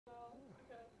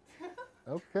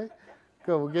Okay,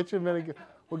 good. We'll get you a minute.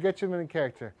 We'll get you a minute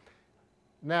character.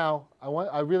 Now,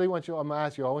 I really want you. I'm gonna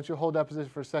ask you. I want you to hold that position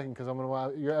for a second because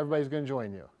everybody's gonna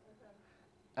join you.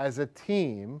 As a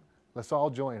team, let's all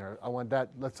join her. I want that.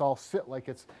 Let's all sit like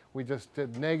we just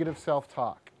did negative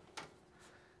self-talk.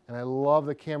 And I love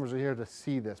the cameras are here to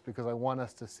see this because I want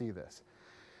us to see this.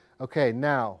 Okay,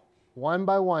 now, one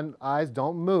by one, eyes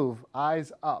don't move,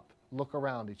 eyes up. Look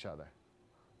around each other.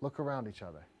 Look around each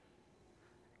other.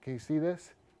 Can you see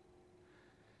this?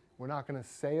 We're not going to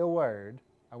say a word.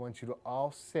 I want you to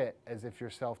all sit as if your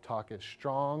self-talk is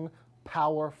strong,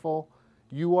 powerful.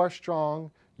 You are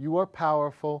strong. You are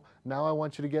powerful. Now I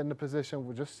want you to get in a position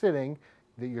where just sitting,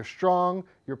 that you're strong,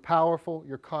 you're powerful,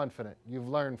 you're confident. You've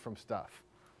learned from stuff.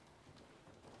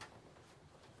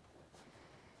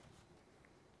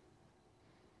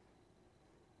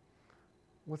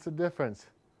 What's the difference?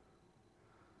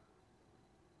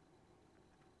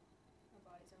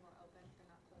 Our bodies are more open, they're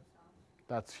not closed off.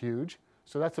 That's huge.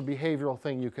 So that's a behavioral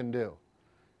thing you can do.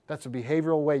 That's a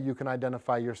behavioral way you can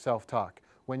identify your self-talk.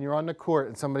 When you're on the court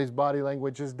and somebody's body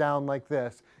language is down like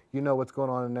this, you know what's going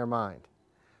on in their mind.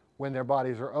 When their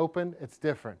bodies are open, it's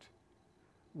different.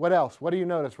 What else? What do you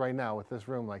notice right now with this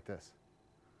room like this?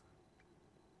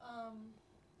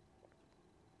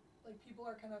 Like people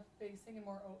are kind of facing and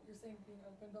more, you're saying being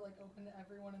open, but like open to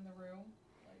everyone in the room,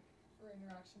 like for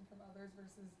interaction from others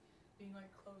versus being like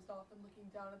closed off and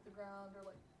looking down at the ground or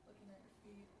like looking at your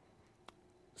feet.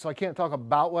 So I can't talk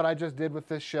about what I just did with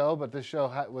this show, but this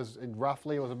show was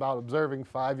about observing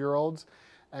 5-year-olds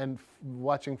and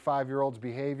watching 5-year-olds'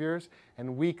 behaviors,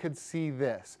 and we could see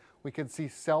this. We could see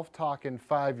self-talk in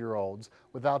 5-year-olds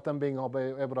without them being able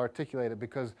to articulate it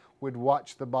because we'd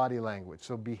watch the body language,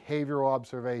 so behavioral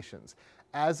observations.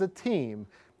 As a team,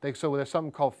 so there's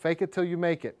something called fake it till you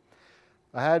make it.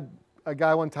 I had a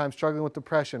guy one time struggling with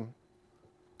depression.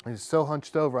 He's so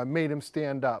hunched over. I made him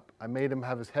stand up. I made him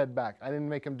have his head back. I didn't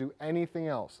make him do anything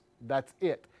else. That's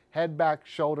it. Head back,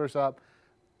 shoulders up,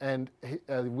 and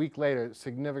a week later, it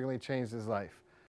significantly changed his life.